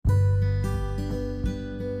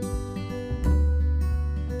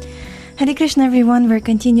Hare Krishna everyone, we're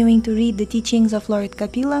continuing to read the teachings of Lord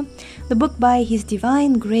Kapila, the book by His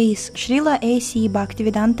Divine Grace Srila A.C.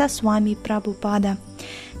 Bhaktivedanta Swami Prabhupada.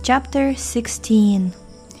 Chapter 16.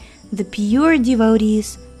 The Pure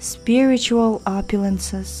Devotees' Spiritual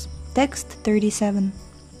Opulences. Text 37.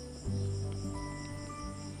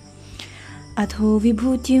 Atho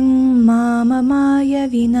vibhutim mama maya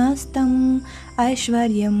vinastam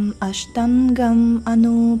aishvaryam ashtangam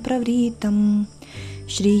anupravritam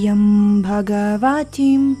Shriyam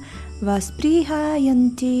Bhagavatim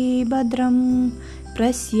Vasprihayanti Badram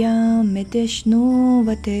Prasyamete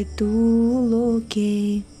Vatetu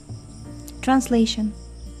Loke. Translation.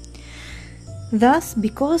 Thus,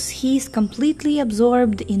 because he is completely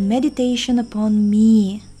absorbed in meditation upon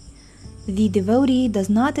me, the devotee does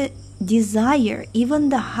not desire even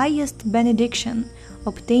the highest benediction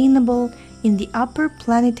obtainable in the upper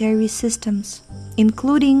planetary systems,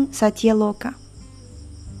 including Satyaloka.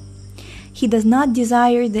 He does not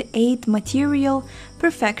desire the 8 material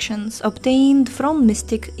perfections obtained from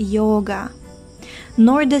mystic yoga,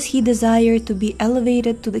 nor does he desire to be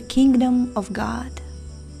elevated to the kingdom of God.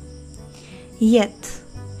 Yet,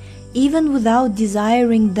 even without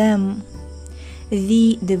desiring them,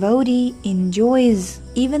 the devotee enjoys,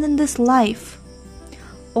 even in this life,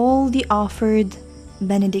 all the offered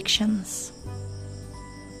benedictions.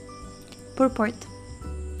 Purport.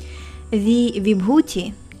 The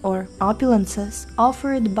vibhuti, or opulences,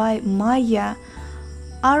 offered by Maya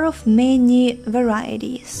are of many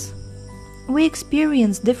varieties. We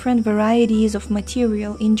experience different varieties of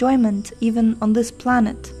material enjoyment even on this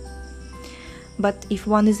planet. But if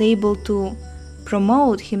one is able to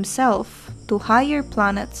promote himself to higher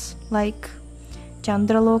planets like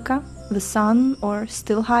Chandraloka, the sun, or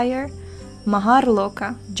still higher,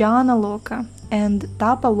 Maharloka, Janaloka, and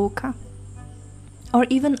Tapaloka, or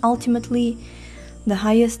even ultimately the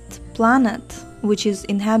highest planet, which is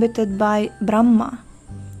inhabited by Brahma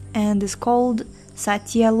and is called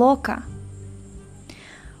Satyaloka,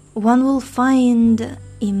 one will find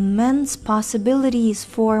immense possibilities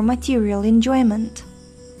for material enjoyment.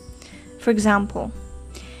 For example,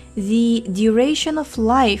 the duration of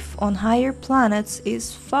life on higher planets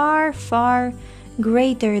is far, far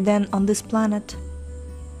greater than on this planet.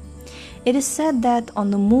 It is said that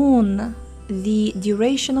on the moon, the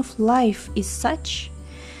duration of life is such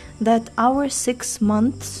that our 6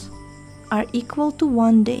 months are equal to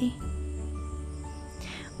 1 day.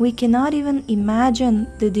 We cannot even imagine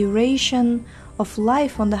the duration of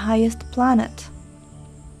life on the highest planet.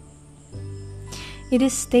 It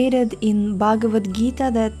is stated in Bhagavad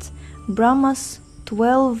Gita that Brahma's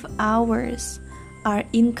 12 hours are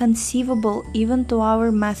inconceivable even to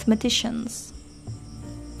our mathematicians.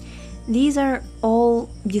 These are all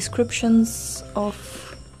descriptions of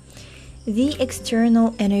the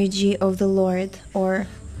external energy of the Lord, or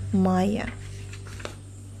Maya.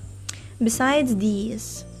 Besides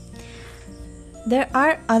these, there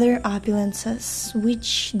are other opulences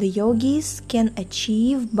which the yogis can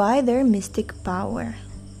achieve by their mystic power.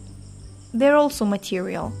 They are also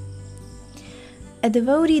material. A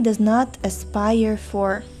devotee does not aspire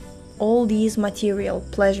for all these material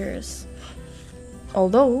pleasures,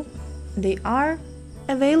 although they are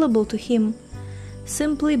available to him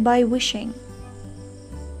simply by wishing.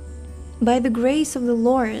 By the grace of the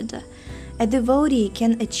Lord, a devotee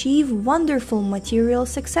can achieve wonderful material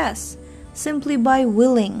success simply by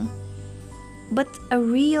willing, but a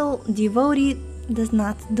real devotee does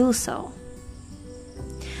not do so.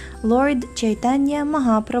 Lord Chaitanya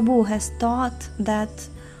Mahaprabhu has taught that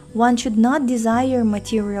one should not desire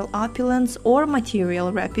material opulence or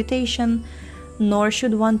material reputation, nor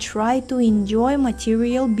should one try to enjoy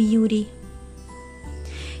material beauty.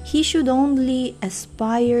 He should only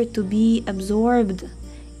aspire to be absorbed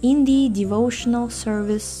in the devotional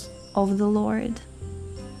service of the Lord,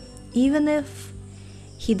 even if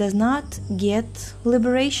he does not get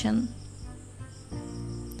liberation,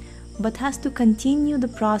 but has to continue the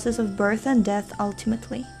process of birth and death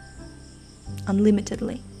ultimately,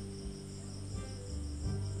 unlimitedly.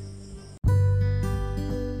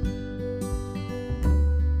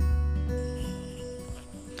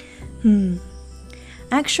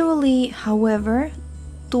 Actually, however,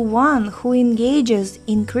 to one who engages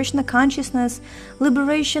in Krishna consciousness,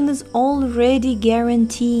 liberation is already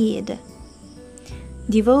guaranteed.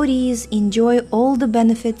 Devotees enjoy all the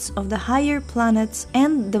benefits of the higher planets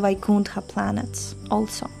and the Vaikuntha planets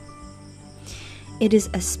also. It is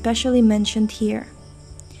especially mentioned here.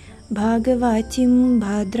 Bhagavatim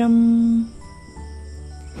Bhadram.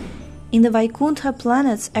 In the Vaikuntha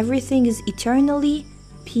planets, everything is eternally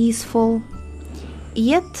peaceful,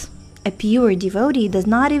 yet A pure devotee does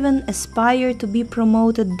not even aspire to be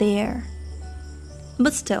promoted there.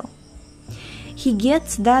 But still, he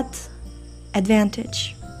gets that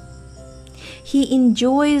advantage. He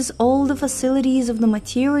enjoys all the facilities of the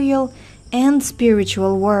material and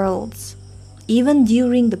spiritual worlds, even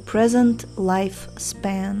during the present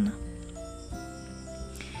lifespan.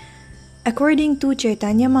 According to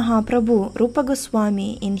Chaitanya Mahaprabhu, Rupa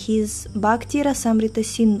Goswami in his Bhakti Rasamrita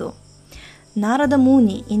Sindhu, Narada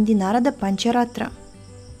Muni in the Narada Pancharatra,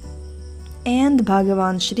 and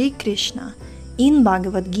Bhagavan Shri Krishna in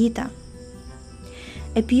Bhagavad Gita,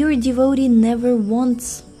 a pure devotee never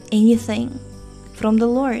wants anything from the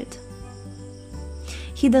Lord.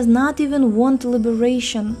 He does not even want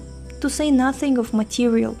liberation, to say nothing of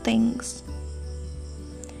material things.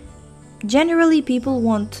 Generally, people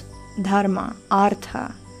want dharma,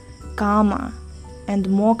 artha, kama, and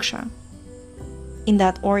moksha in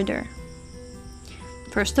that order.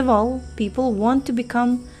 First of all, people want to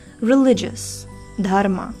become religious,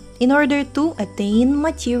 dharma, in order to attain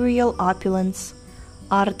material opulence,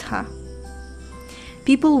 artha.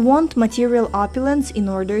 People want material opulence in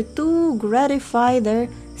order to gratify their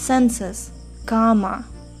senses, kama.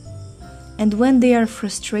 And when they are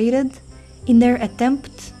frustrated in their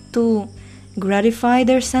attempt to gratify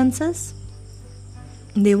their senses,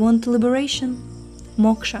 they want liberation,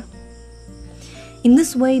 moksha. In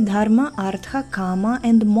this way, dharma, artha, kama,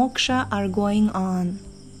 and moksha are going on.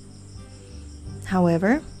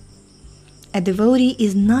 However, a devotee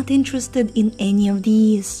is not interested in any of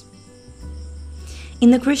these. In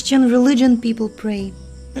the Christian religion, people pray,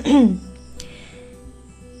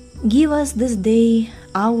 "Give us this day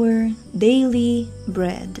our daily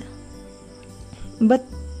bread." But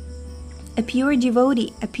a pure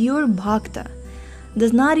devotee, a pure bhakta,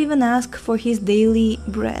 does not even ask for his daily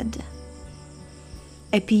bread.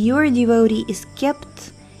 A pure devotee is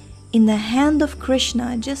kept in the hand of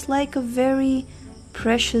Krishna just like a very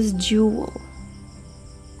precious jewel.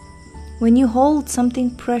 When you hold something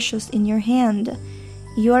precious in your hand,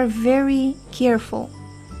 you are very careful.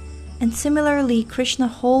 And similarly, Krishna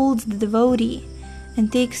holds the devotee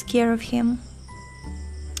and takes care of him.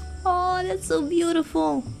 Oh, that's so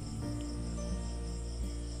beautiful.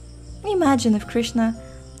 Imagine if Krishna,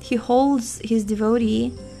 he holds his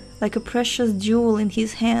devotee like a precious jewel in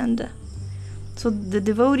his hand. So the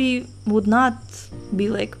devotee would not be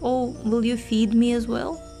like, "Oh, will you feed me as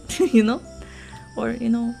well?" Or,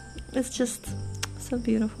 it's just so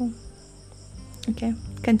beautiful. Okay,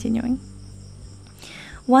 continuing.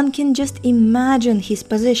 One can just imagine his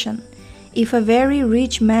position if a very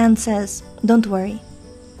rich man says, "Don't worry,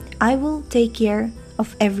 I will take care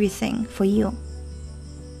of everything for you."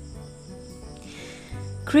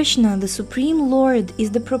 Krishna, the Supreme Lord,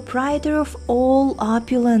 is the proprietor of all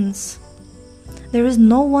opulence. There is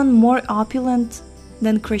no one more opulent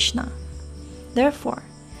than Krishna. Therefore,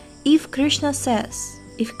 if Krishna says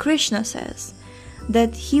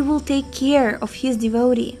that he will take care of his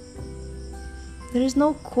devotee, there is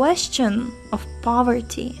no question of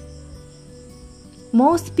poverty.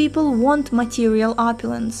 Most people want material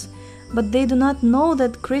opulence, but they do not know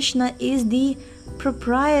that Krishna is the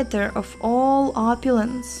proprietor of all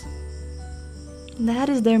opulence. That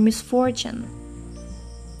is their misfortune.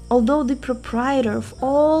 Although the proprietor of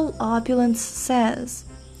all opulence says,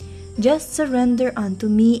 "Just surrender unto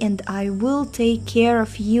me and I will take care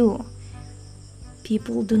of you,"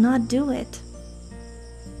 people do not do it.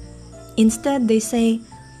 Instead, they say,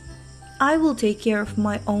 "I will take care of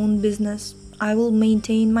my own business. I will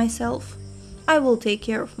maintain myself. I will take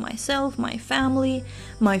care of myself, my family,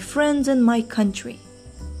 my friends, and my country."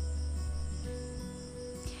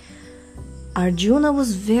 Arjuna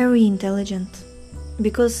was very intelligent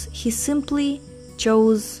because he simply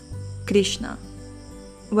chose Krishna,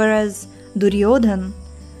 whereas Duryodhan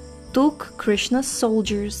took Krishna's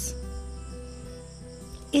soldiers.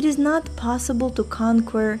 It is not possible to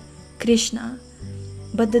conquer Krishna,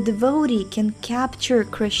 but the devotee can capture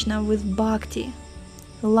Krishna with bhakti,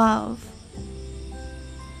 love.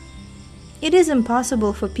 It is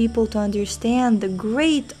impossible for people to understand the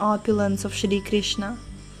great opulence of Shri Krishna.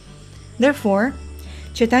 Therefore,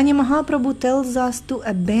 Chaitanya Mahaprabhu tells us to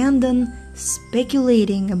abandon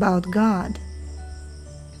speculating about God.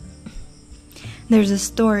 There's a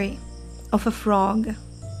story of a frog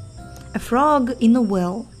in a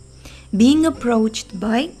well, being approached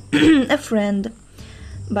by a friend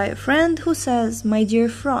who says, "My dear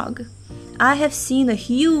frog, I have seen a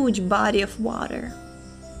huge body of water."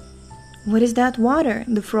 "What is that water?"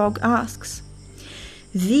 the frog asks.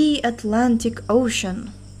 "The Atlantic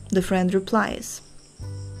Ocean," the friend replies.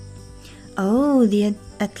 "Oh, the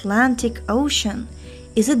Atlantic Ocean.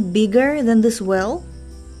 Is it bigger than this well?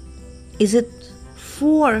 Is it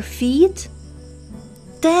 4 feet?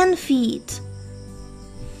 10 feet?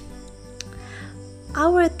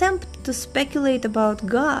 Our attempt to speculate about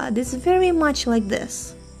God is very much like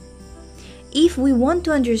this. If we want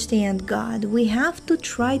to understand God, we have to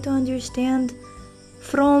try to understand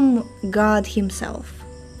from God Himself.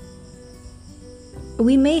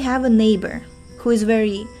 We may have a neighbor who is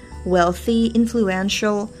very wealthy,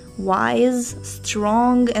 influential, wise,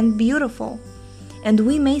 strong, and beautiful, and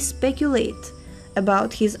we may speculate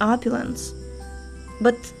about his opulence.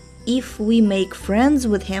 But if we make friends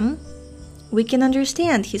with him, we can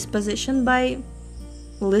understand his position by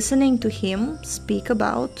listening to him speak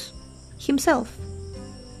about himself.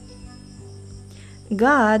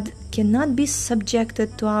 God cannot be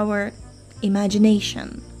subjected to our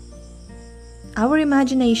imagination. Our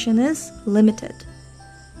imagination is limited,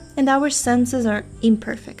 and our senses are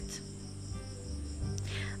imperfect.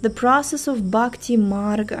 The process of Bhakti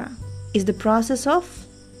Marga is the process of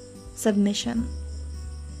submission.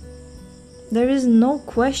 There is no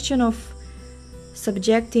question of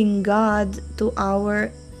subjecting God to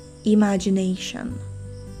our imagination.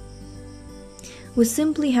 We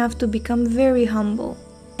simply have to become very humble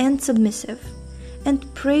and submissive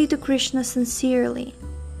and pray to Krishna sincerely.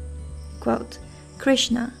 Quote,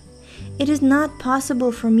 Krishna, it is not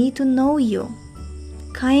possible for me to know you.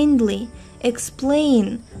 Kindly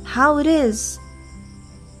explain how it is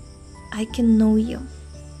I can know you,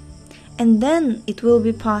 and then it will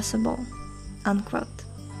be possible. Unquote.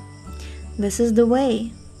 This is the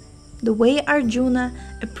way Arjuna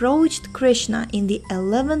approached Krishna in the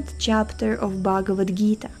 11th chapter of Bhagavad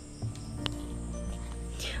Gita.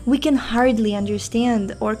 We can hardly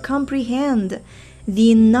understand or comprehend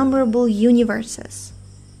the innumerable universes.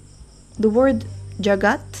 The word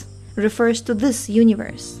Jagat refers to this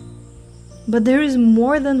universe. But there is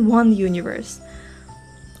more than one universe.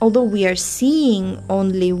 Although we are seeing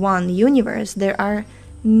only one universe, there are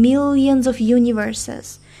millions of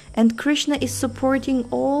universes, and Krishna is supporting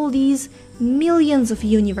all these millions of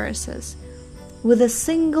universes with a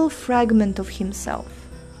single fragment of himself.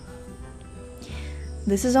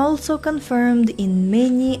 This is also confirmed in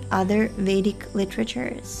many other Vedic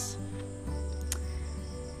literatures.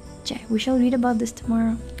 We shall read about this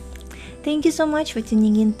tomorrow. Thank you so much for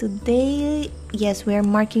tuning in today. Yes, we are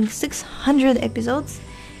marking 600 episodes.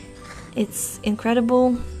 It's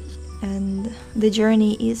incredible, and the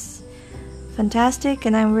journey is fantastic,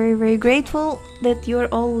 and I'm very, very grateful that you're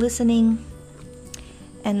all listening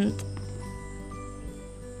and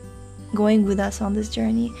going with us on this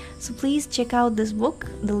journey. So please check out this book.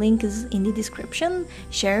 The link is in the description.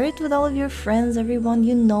 Share it with all of your friends, everyone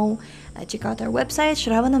you know. Check out our website,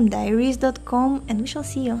 shravanamdiaries.com, and we shall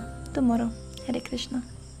see you tomorrow. Hare Krishna.